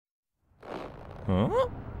Huh?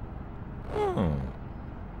 Hmm.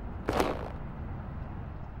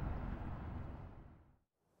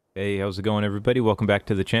 Hey, how's it going, everybody? Welcome back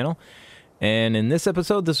to the channel. And in this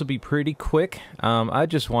episode, this will be pretty quick. I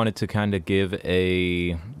just wanted to kind of give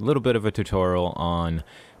a little bit of a tutorial on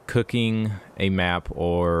cooking a map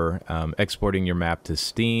or exporting your map to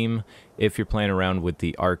Steam if you're playing around with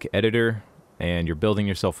the Arc editor and you're building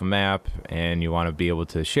yourself a map and you want to be able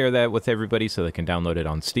to share that with everybody so they can download it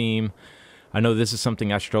on Steam. I know this is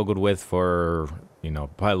something I struggled with for,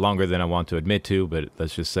 probably longer than I want to admit to, but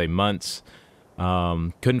let's just say months.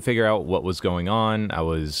 Couldn't figure out what was going on. I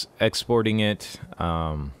was exporting it.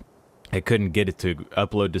 I couldn't get it to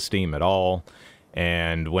upload to Steam at all.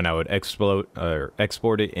 And when I would export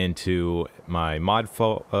it into my mod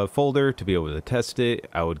folder to be able to test it,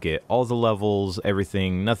 I would get all the levels,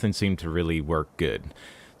 everything. Nothing seemed to really work good.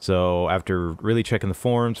 So after really checking the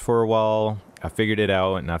forums for a while, I figured it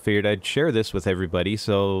out, and I figured I'd share this with everybody,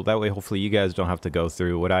 so that way hopefully you guys don't have to go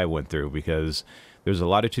through what I went through, because there's a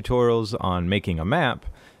lot of tutorials on making a map,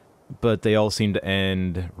 but they all seem to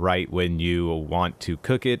end right when you want to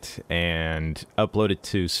cook it and upload it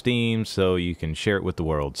to Steam so you can share it with the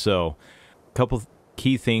world. So a couple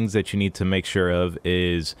key things that you need to make sure of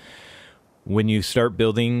is when you start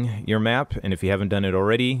building your map, and if you haven't done it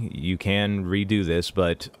already, you can redo this,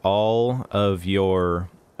 but all of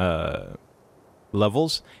your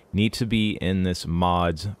levels need to be in this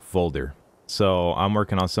mods folder. So I'm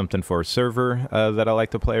working on something for a server that I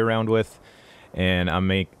like to play around with, and I'm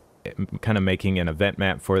kind of making an event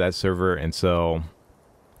map for that server, and so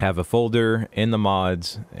I have a folder in the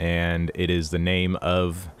mods, and it is the name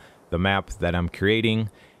of the map that I'm creating,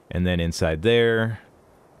 and then inside there,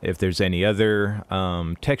 if there's any other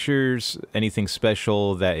textures, anything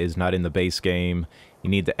special that is not in the base game, you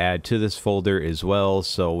need to add to this folder as well.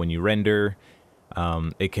 So when you render,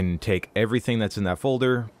 it can take everything that's in that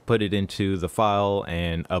folder, put it into the file,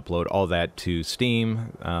 and upload all that to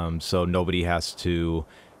Steam, so nobody has to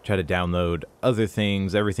try to download other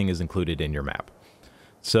things. Everything is included in your map.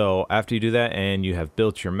 So after you do that and you have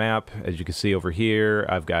built your map, as you can see over here,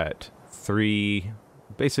 I've got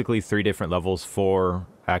basically three different levels for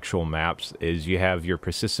actual maps. Is you have your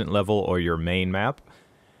persistent level or your main map.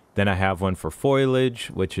 Then I have one for foliage,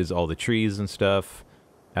 which is all the trees and stuff.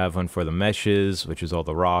 I have one for the meshes, which is all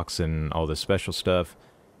the rocks and all the special stuff.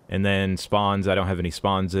 And then spawns, I don't have any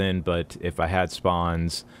spawns in, but if I had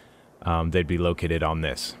spawns, they'd be located on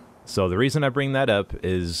this. So the reason I bring that up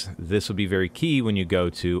is this will be very key when you go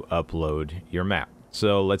to upload your map.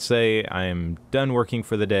 So let's say I'm done working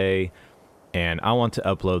for the day and I want to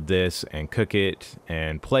upload this and cook it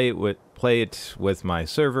and play it with my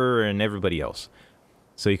server and everybody else.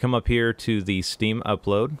 So you come up here to the Steam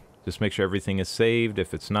upload. Just make sure everything is saved.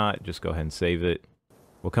 If it's not, just go ahead and save it.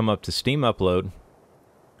 We'll come up to Steam upload,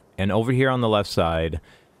 and over here on the left side,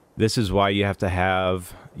 this is why you have to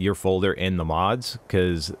have your folder in the mods,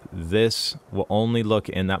 because this will only look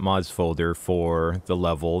in that mods folder for the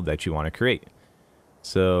level that you want to create.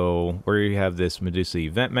 So where you have this Medusa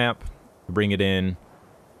event map, bring it in,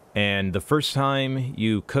 and the first time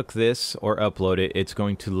you cook this or upload it, it's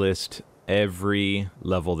going to list every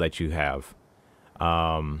level that you have.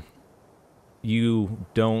 You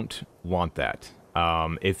don't want that.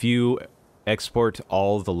 If you export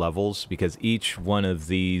all the levels, because each one of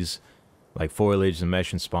these, like foliage and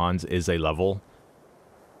mesh and spawns, is a level,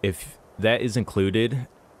 if that is included,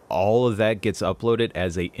 all of that gets uploaded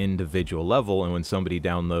as a individual level, and when somebody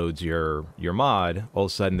downloads your mod, all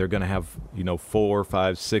of a sudden they're going to have 4,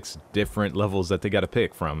 5, 6 different levels that they got to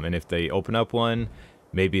pick from. And if they open up one,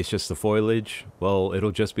 maybe it's just the foliage, well,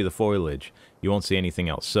 it'll just be the foliage. You won't see anything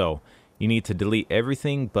else. So you need to delete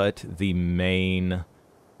everything but the main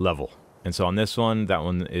level. And so on this one, that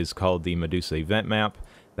one is called the Medusa event map.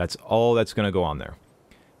 That's all that's going to go on there.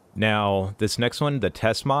 Now this next one, the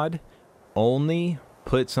test mod, only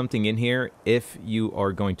put something in here if you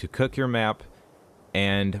are going to cook your map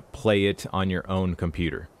and play it on your own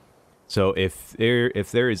computer. So if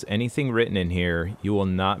there is anything written in here, you will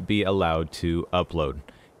not be allowed to upload.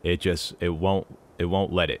 It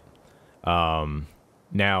won't let it.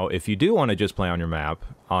 Now if you do want to just play on your map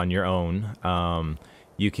on your own,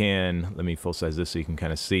 you can, let me full size this so you can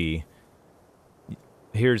kind of see.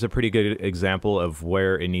 Here's a pretty good example of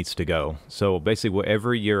where it needs to go. So basically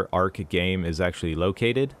wherever your Arc game is actually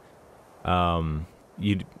located,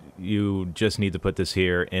 you just need to put this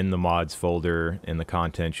here in the mods folder, in the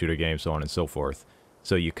content, shooter game, so on and so forth.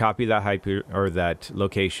 So you copy that that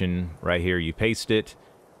location right here, you paste it,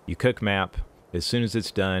 you cook map, As soon as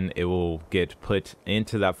it's done, it will get put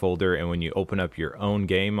into that folder, and when you open up your own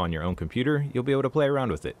game on your own computer, you'll be able to play around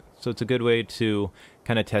with it. So it's a good way to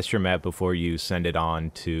kind of test your map before you send it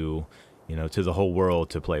on to, you know, to the whole world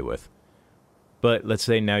to play with. But let's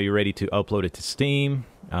say now you're ready to upload it to Steam.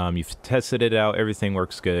 You've tested it out, everything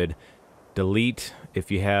works good. Delete if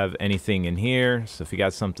you have anything in here. So if you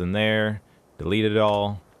got something there, delete it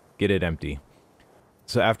all, get it empty.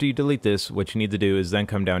 So after you delete this, what you need to do is then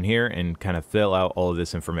come down here and kind of fill out all of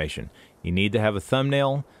this information. You need to have a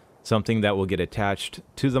thumbnail, something that will get attached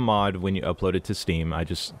to the mod when you upload it to Steam. I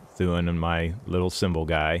just threw in my little symbol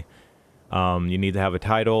guy. You need to have a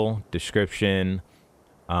title, description,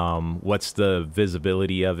 what's the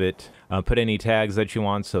visibility of it. Put any tags that you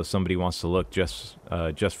want, so if somebody wants to look just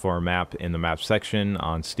for a map in the map section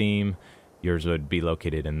on Steam, yours would be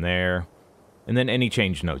located in there. And then any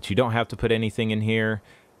change notes. You don't have to put anything in here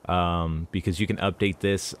because you can update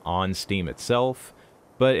this on Steam itself.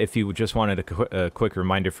 But if you just wanted a quick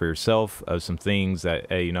reminder for yourself of some things that,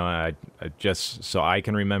 hey, you know, I just so I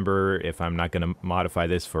can remember if I'm not going to modify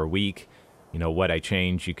this for a week, you know, what I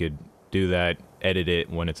change, you could do that, edit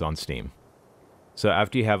it when it's on Steam. So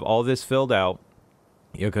after you have all this filled out,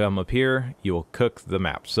 you'll come up here, you will cook the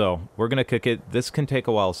map. So we're going to cook it. This can take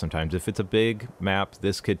a while sometimes. If it's a big map,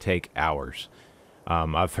 this could take hours.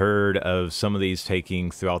 I've heard of some of these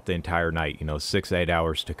taking throughout the entire night, you know, 6 to 8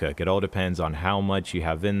 hours to cook. It all depends on how much you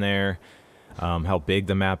have in there, how big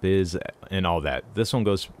the map is, and all that. This one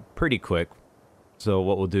goes pretty quick. So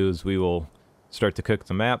what we'll do is we will start to cook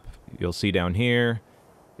the map. You'll see down here,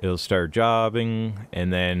 it'll start jobbing,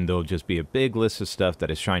 and then there'll just be a big list of stuff that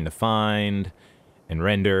it's trying to find and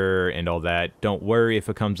render and all that. Don't worry if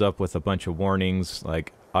it comes up with a bunch of warnings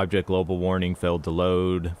like object global warning, failed to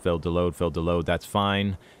load, failed to load, failed to load. That's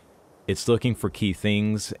fine. It's looking for key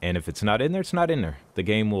things, and if it's not in there, it's not in there. The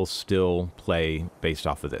game will still play based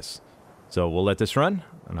off of this. So we'll let this run,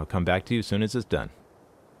 and I'll come back to you as soon as it's done.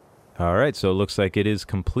 Alright, so it looks like it is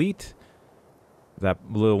complete. That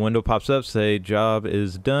little window pops up, say job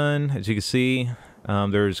is done. As you can see,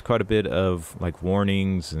 there's quite a bit of like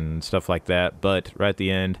warnings and stuff like that, but right at the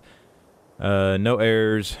end, no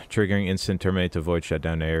errors, triggering instant terminate to avoid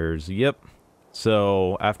shutdown errors. Yep.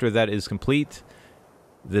 So after that is complete,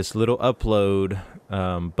 this little upload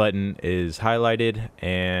button is highlighted,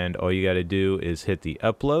 and all you got to do is hit the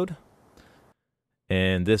upload.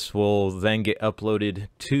 And this will then get uploaded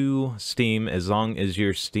to Steam as long as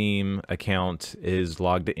your Steam account is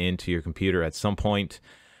logged into your computer at some point.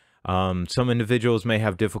 Some individuals may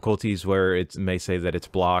have difficulties where it may say that it's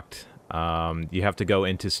blocked. You have to go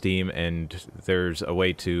into Steam, and there's a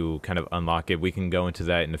way to kind of unlock it. We can go into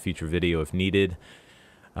that in a future video if needed.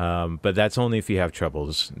 But that's only if you have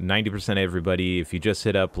troubles. 90% of everybody, if you just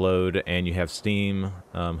hit upload and you have Steam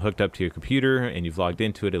hooked up to your computer and you've logged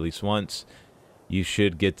into it at least once, you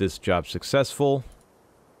should get this job successful.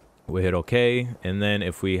 We hit OK, and then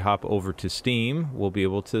if we hop over to Steam, we'll be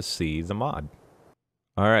able to see the mod.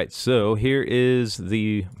 Alright, so here is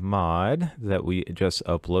the mod that we just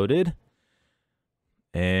uploaded.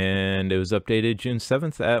 And it was updated June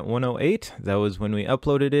 7th at 1:08. That was when we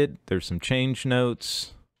uploaded it. There's some change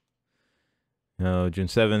notes. You know, June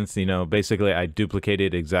 7th, you know, basically I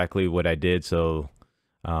duplicated exactly what I did, so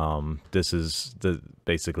this is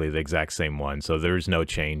basically the exact same one, so there's no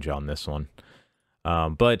change on this one.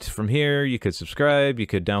 But from here, you could subscribe, you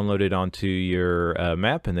could download it onto your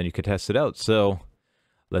map, and then you could test it out. So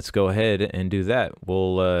let's go ahead and do that.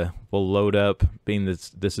 We'll load up, being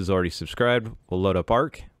this is already subscribed, we'll load up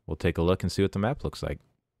Ark. We'll take a look and see what the map looks like.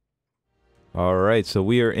 Alright, so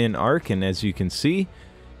we are in Ark, and as you can see,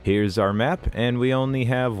 here's our map, and we only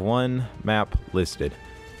have one map listed.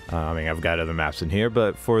 I mean, I've got other maps in here,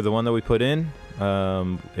 but for the one that we put in,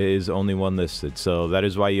 is only one listed. So that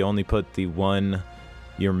is why you only put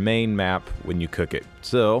your main map when you cook it.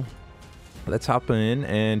 So let's hop in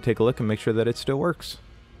and take a look and make sure that it still works.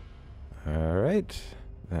 Alright,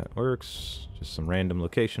 that works. Just some random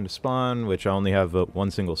location to spawn, which I only have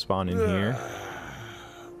one single spawn in here.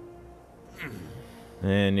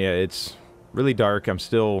 And yeah, it's really dark. I'm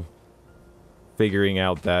still figuring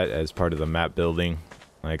out that as part of the map building.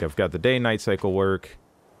 Like, I've got the day-night cycle work,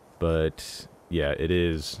 but yeah, it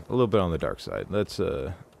is a little bit on the dark side. Let's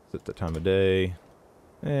set the time of day.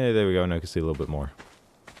 Hey, there we go. Now I can see a little bit more.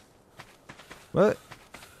 But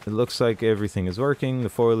it looks like everything is working. The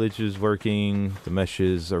foliage is working. The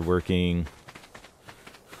meshes are working.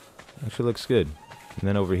 Actually looks good. And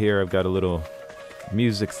then over here, I've got a little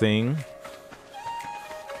music thing.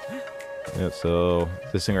 Yeah, so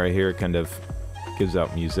this thing right here kind of gives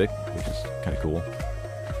out music, which is kind of cool.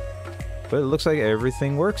 But it looks like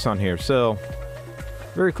everything works on here. So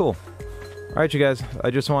Very cool. Alright, you guys,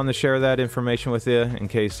 I just wanted to share that information with you in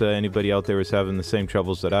case anybody out there was having the same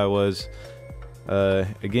troubles that I was.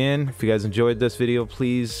 Again, if you guys enjoyed this video,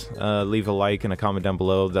 please leave a like and a comment down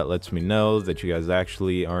below. That lets me know that you guys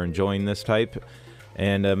actually are enjoying this type.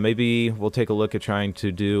 And maybe we'll take a look at trying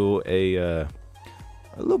to do a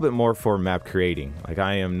little bit more for map creating. Like,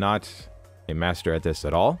 I am not a master at this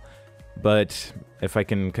at all, but if I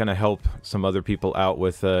can kind of help some other people out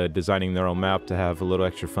with designing their own map to have a little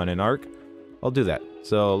extra fun in Ark, I'll do that.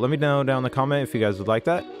 So let me know down in the comment if you guys would like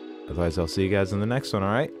that. Otherwise, I'll see you guys in the next one,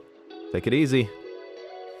 alright? Take it easy.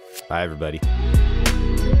 Bye, everybody.